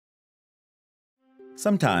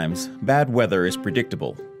Sometimes, bad weather is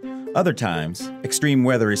predictable. Other times, extreme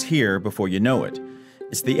weather is here before you know it.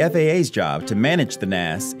 It's the FAA's job to manage the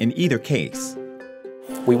NAS in either case.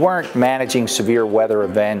 We weren't managing severe weather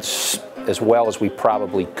events as well as we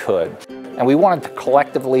probably could. And we wanted to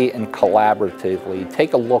collectively and collaboratively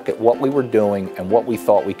take a look at what we were doing and what we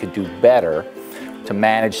thought we could do better to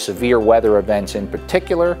manage severe weather events in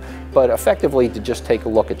particular, but effectively to just take a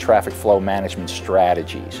look at traffic flow management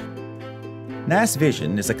strategies. NAS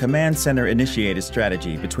Vision is a command center initiated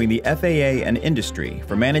strategy between the FAA and industry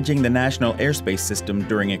for managing the National Airspace System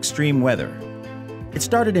during extreme weather. It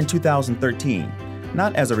started in 2013,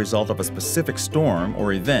 not as a result of a specific storm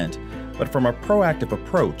or event, but from a proactive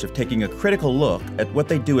approach of taking a critical look at what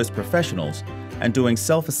they do as professionals and doing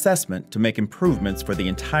self-assessment to make improvements for the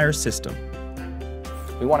entire system.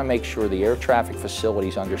 We want to make sure the air traffic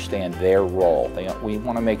facilities understand their role. We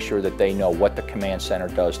want to make sure that they know what the command center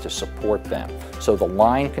does to support them. So the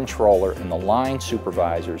line controller and the line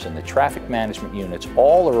supervisors and the traffic management units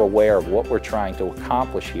all are aware of what we're trying to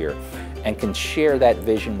accomplish here and can share that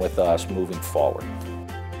vision with us moving forward.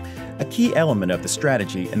 A key element of the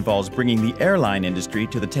strategy involves bringing the airline industry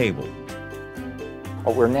to the table.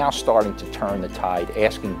 But we're now starting to turn the tide,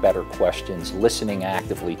 asking better questions, listening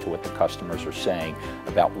actively to what the customers are saying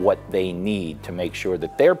about what they need to make sure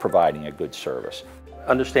that they're providing a good service.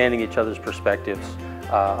 Understanding each other's perspectives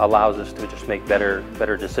allows us to just make better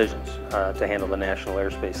decisions to handle the National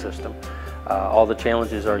Airspace System. All the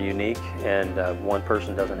challenges are unique and one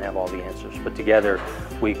person doesn't have all the answers, but together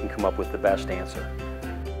we can come up with the best answer.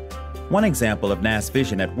 One example of NAS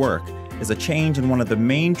Vision at work is a change in one of the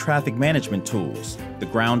main traffic management tools, the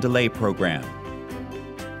ground delay program.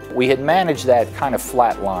 We had managed that kind of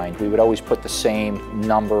flatlined. We would always put the same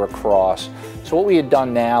number across. So what we had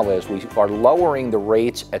done now is we are lowering the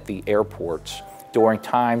rates at the airports during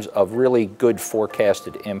times of really good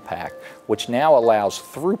forecasted impact, which now allows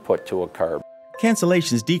throughput to occur.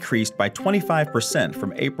 Cancellations decreased by 25%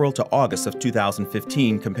 from April to August of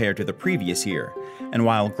 2015 compared to the previous year. And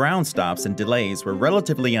while ground stops and delays were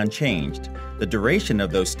relatively unchanged, the duration of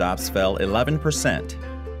those stops fell 11%.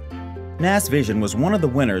 NAS Vision was one of the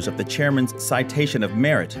winners of the Chairman's Citation of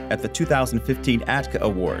Merit at the 2015 ATCA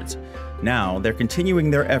Awards. Now they're continuing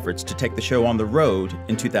their efforts to take the show on the road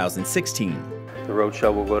in 2016. The road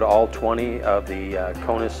show will go to all 20 of the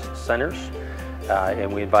CONUS centers.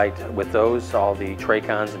 And we invite with those all the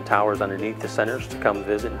TRACONs and towers underneath the centers to come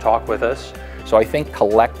visit and talk with us. So I think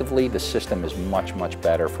collectively the system is much, much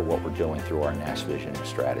better for what we're doing through our NAS Vision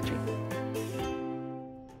strategy.